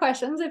 Just 2 more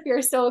questions if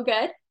you're still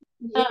good.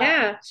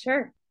 Yeah,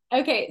 sure.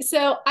 Okay.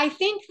 So I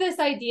think this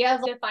idea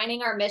of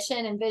defining our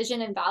mission and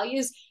vision and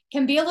values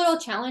can be a little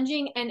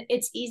challenging, and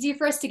it's easy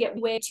for us to get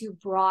way too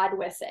broad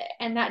with it.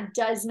 And that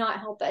does not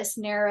help us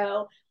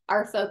narrow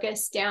our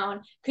focus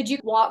down. Could you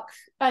walk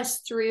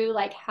us through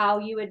like how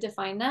you would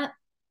define that?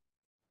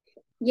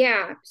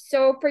 Yeah.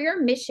 So for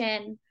your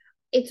mission,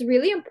 it's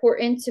really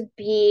important to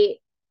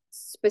be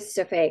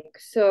specific.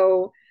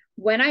 So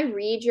when I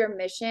read your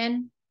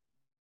mission,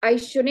 I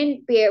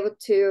shouldn't be able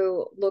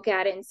to look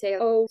at it and say,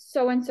 oh,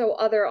 so and so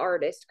other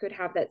artist could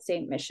have that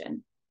same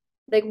mission.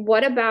 Like,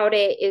 what about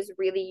it is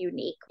really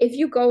unique? If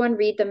you go and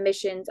read the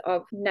missions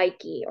of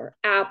Nike or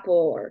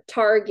Apple or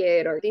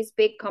Target or these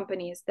big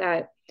companies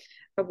that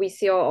we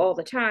see all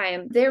the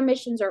time, their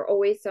missions are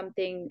always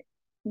something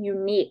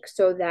unique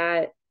so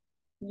that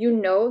you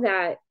know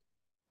that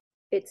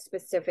it's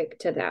specific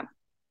to them.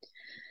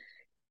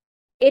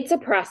 It's a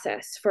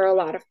process for a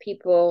lot of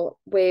people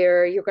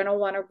where you're going to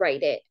want to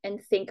write it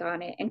and think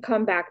on it and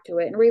come back to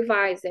it and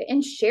revise it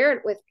and share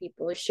it with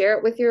people, share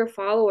it with your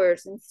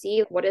followers and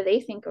see what do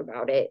they think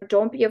about it.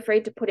 Don't be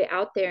afraid to put it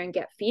out there and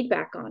get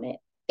feedback on it.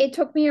 It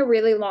took me a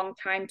really long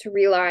time to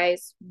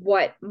realize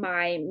what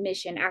my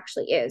mission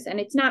actually is. And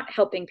it's not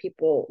helping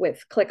people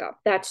with ClickUp.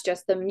 That's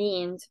just the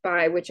means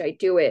by which I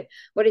do it.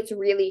 But it's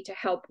really to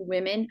help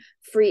women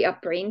free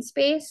up brain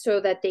space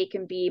so that they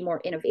can be more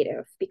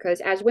innovative.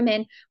 Because as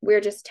women, we're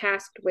just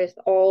tasked with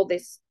all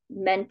this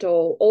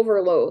mental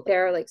overload.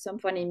 There are like some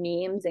funny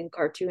memes and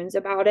cartoons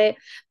about it.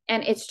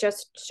 And it's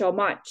just so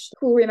much.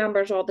 Who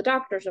remembers all the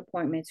doctor's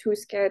appointments? Who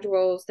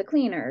schedules the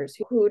cleaners?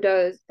 Who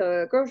does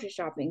the grocery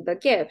shopping, the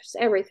gifts,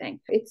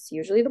 everything? It's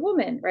usually the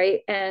woman, right?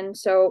 And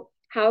so,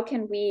 how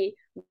can we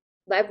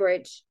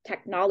leverage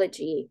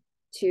technology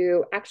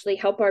to actually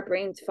help our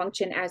brains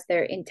function as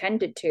they're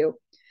intended to?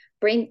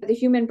 The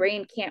human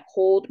brain can't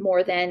hold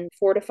more than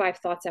 4 to 5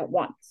 thoughts at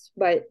once,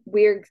 but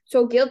we're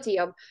so guilty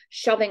of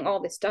shoving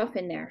all this stuff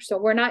in there, so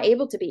we're not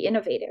able to be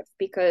innovative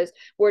because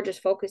we're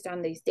just focused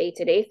on these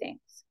day-to-day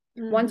things.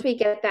 Once we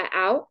get that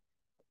out,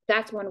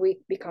 that's when we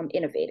become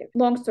innovative.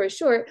 Long story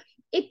short,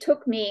 it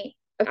took me,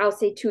 I'll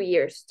say, 2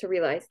 years to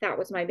realize that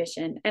was my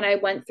mission. And I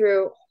went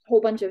through a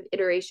whole bunch of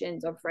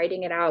iterations of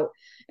writing it out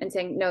and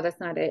saying, no, that's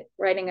not it.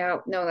 Writing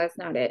out, no, that's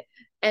not it.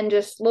 And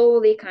just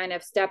slowly, kind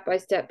of step by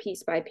step,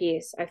 piece by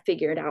piece, I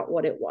figured out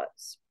what it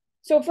was.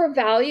 So for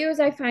values,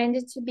 I find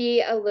it to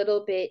be a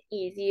little bit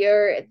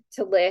easier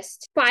to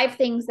list 5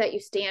 things that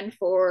you stand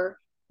for,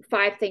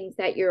 5 things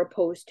that you're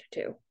opposed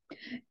to.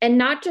 And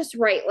not just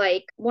write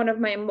like one of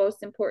my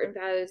most important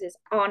values is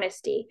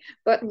honesty,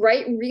 but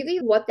write really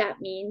what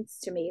that means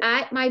to me.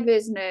 At my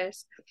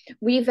business,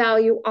 we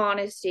value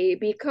honesty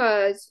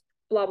because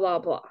blah, blah,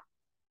 blah.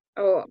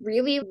 Oh,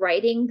 really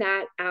writing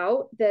that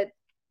out,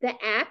 the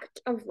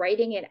act of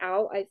writing it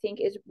out, I think,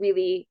 is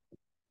really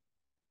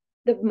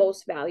the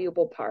most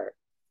valuable part.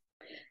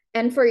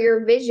 And for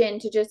your vision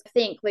to just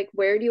think, like,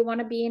 where do you want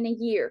to be in a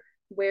year?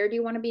 Where do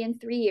you want to be in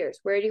 3 years?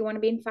 Where do you want to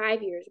be in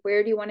 5 years?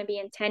 Where do you want to be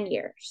in 10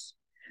 years?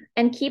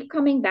 And keep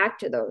coming back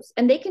to those.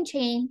 And they can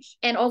change.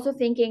 And also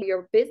thinking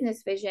your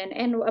business vision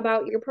and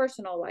about your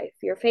personal life,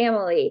 your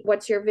family.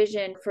 What's your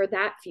vision for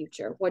that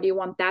future? What do you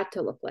want that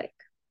to look like?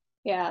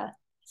 Yeah.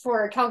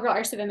 For Cowgirl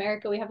Artists of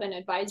America, we have an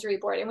advisory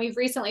board, and we've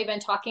recently been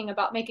talking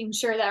about making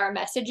sure that our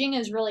messaging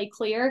is really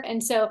clear.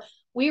 And so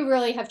we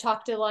really have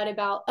talked a lot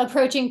about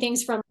approaching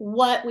things from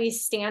what we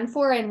stand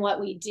for and what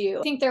we do.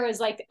 I think there was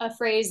like a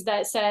phrase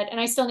that said, and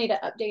I still need to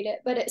update it,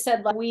 but it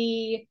said, like,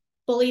 we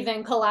believe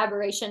in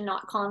collaboration,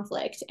 not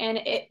conflict. And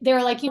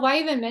they're like, why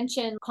even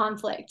mention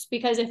conflict?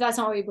 Because if that's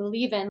not what we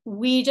believe in,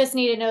 we just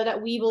need to know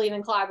that we believe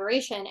in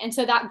collaboration. And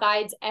so that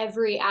guides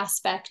every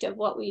aspect of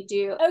what we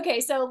do.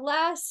 Okay, so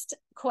last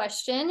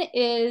question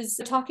is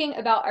talking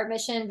about our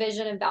mission,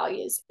 vision, and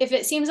values. If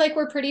it seems like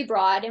we're pretty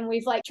broad and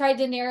we've like tried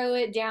to narrow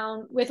it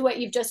down with what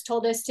you've just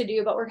told us to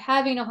do, but we're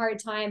having a hard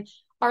time,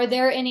 are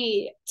there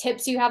any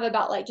tips you have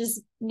about like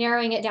just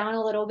narrowing it down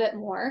a little bit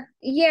more?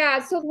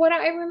 Yeah, so what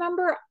I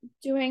remember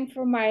doing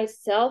for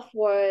myself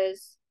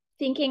was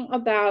thinking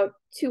about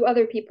 2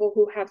 other people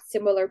who have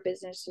similar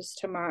businesses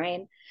to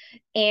mine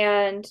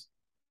and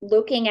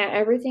looking at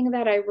everything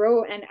that I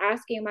wrote and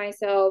asking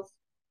myself,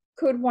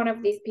 could one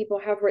of these people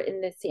have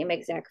written the same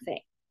exact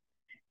thing?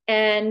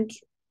 And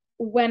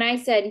when I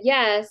said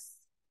yes,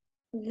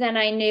 then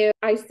I knew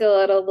I still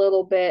had a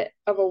little bit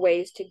of a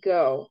ways to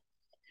go.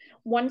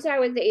 Once I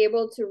was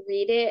able to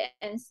read it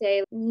and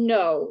say,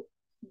 no,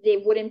 they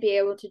wouldn't be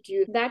able to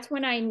do, that's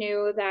when I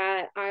knew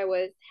that I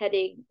was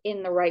heading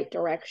in the right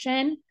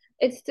direction.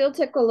 It still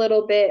took a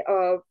little bit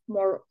of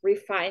more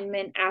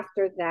refinement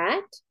after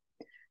that,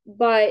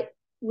 but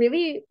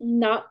really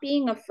not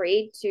being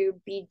afraid to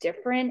be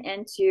different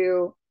and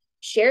to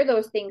share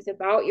those things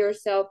about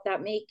yourself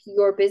that make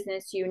your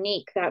business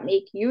unique, that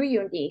make you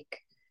unique,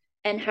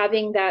 and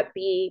having that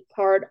be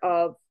part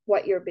of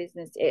what your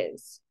business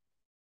is.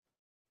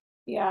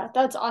 Yeah,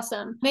 that's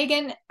awesome.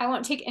 Megan, I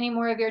won't take any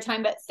more of your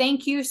time, but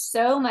thank you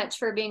so much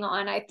for being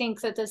on. I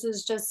think that this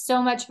is just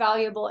so much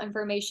valuable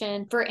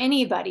information for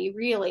anybody,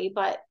 really,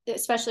 but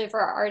especially for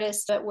our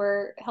artists that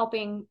we're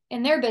helping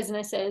in their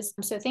businesses.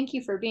 So thank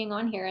you for being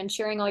on here and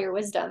sharing all your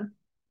wisdom.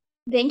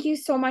 Thank you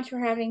so much for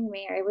having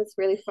me. It was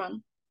really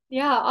fun.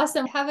 Yeah,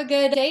 awesome. Have a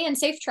good day and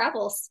safe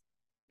travels.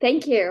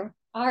 Thank you.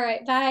 All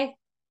right, bye.